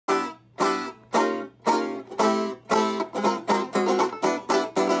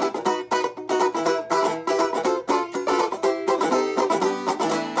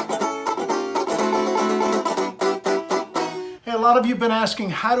of you have been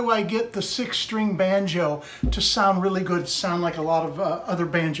asking, how do I get the 6-string banjo to sound really good, sound like a lot of other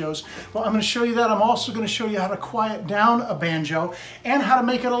banjos? Well, I'm going to show you that. I'm also going to show you how to quiet down a banjo and how to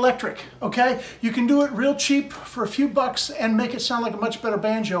make it electric, okay? You can do it real cheap for a few bucks and make it sound like a much better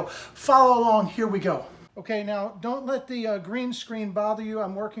banjo. Follow along. Here we go. Okay, now don't let the green screen bother you.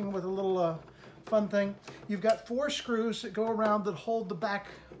 I'm working with a little fun thing. You've got 4 screws that go around that hold the back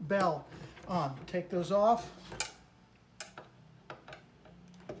bell on. Take those off.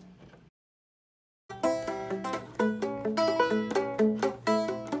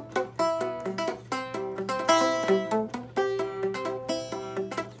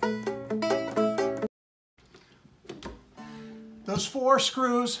 Those 4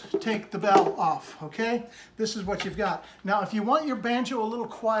 screws take the bell off, okay? This is what you've got. Now, if you want your banjo a little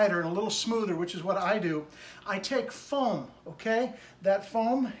quieter and a little smoother, which is what I do, I take foam, okay? That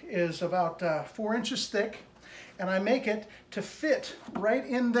foam is about 4 inches thick, and I make it to fit right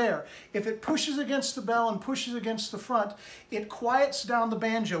in there. If it pushes against the bell and pushes against the front, it quiets down the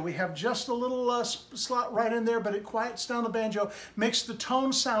banjo. We have just a little slot right in there, but it quiets down the banjo, makes the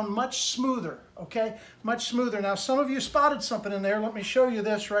tone sound much smoother, okay? Much smoother. Now, some of you spotted something in there. Let me show you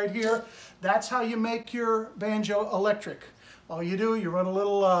this right here. That's how you make your banjo electric. All you do, you run a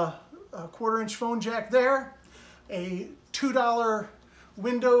little 1/4-inch phone jack there, a $2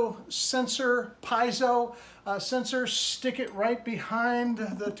 window sensor, piezo sensor, stick it right behind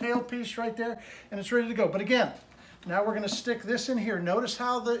the tailpiece right there, and it's ready to go. But again, now we're going to stick this in here. Notice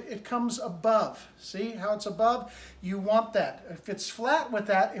how it comes above. See how it's above? You want that. If it's flat with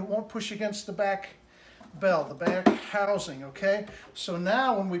that, it won't push against the back bell, the back housing, okay? So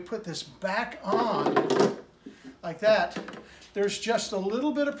now when we put this back on, like that, there's just a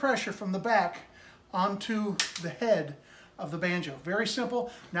little bit of pressure from the back onto the head of the banjo. Very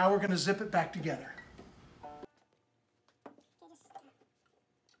simple. Now we're going to zip it back together.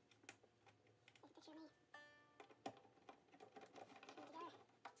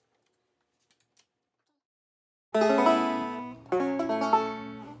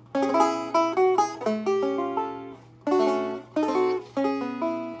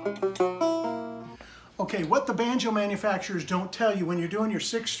 Okay, what the banjo manufacturers don't tell you when you're doing your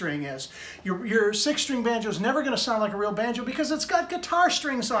 6-string is your 6-string banjo is never going to sound like a real banjo because it's got guitar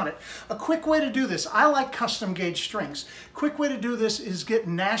strings on it. A quick way to do this, I like custom gauge strings. Quick way to do this is get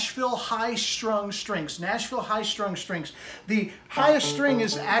Nashville high-strung strings. Nashville high-strung strings. The highest string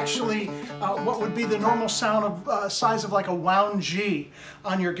is actually what would be the normal sound of size of like a wound G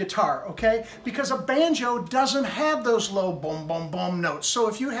on your guitar, okay? Because a banjo doesn't have those low boom, boom, boom notes. So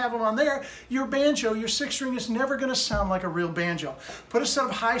if you have them on there, your banjo, your 6-string is never going to sound like a real banjo. Put a set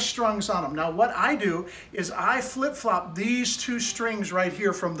of high strings on them. Now what I do is I flip-flop these 2 strings right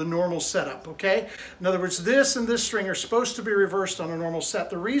here from the normal setup, okay? In other words, this and this string are supposed to be reversed on a normal set.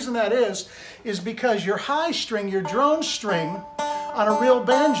 The reason that is because your high string, your drone string, on a real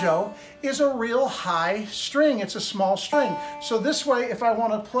banjo is a real high string. It's a small string. So this way, if I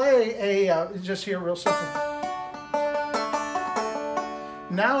want to play just here real simple.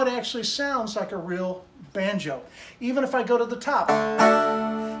 Now it actually sounds like a real banjo. Even if I go to the top,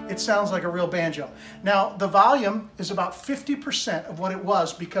 it sounds like a real banjo. Now the volume is about 50% of what it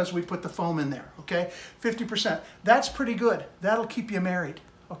was because we put the foam in there, okay? 50%. That's pretty good. That'll keep you married,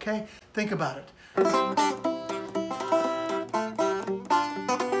 okay? Think about it.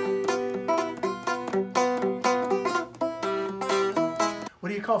 What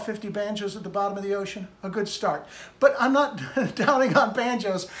do you call 50 banjos at the bottom of the ocean? A good start. But I'm not downing on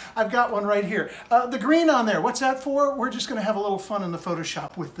banjos. I've got one right here. The green on there, what's that for? We're just going to have a little fun in the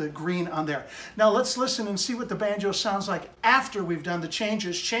Photoshop with the green on there. Now let's listen and see what the banjo sounds like after we've done the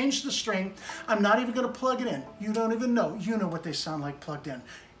changes. Change the string. I'm not even going to plug it in. You don't even know. You know what they sound like plugged in.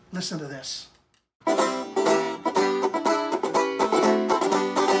 Listen to this.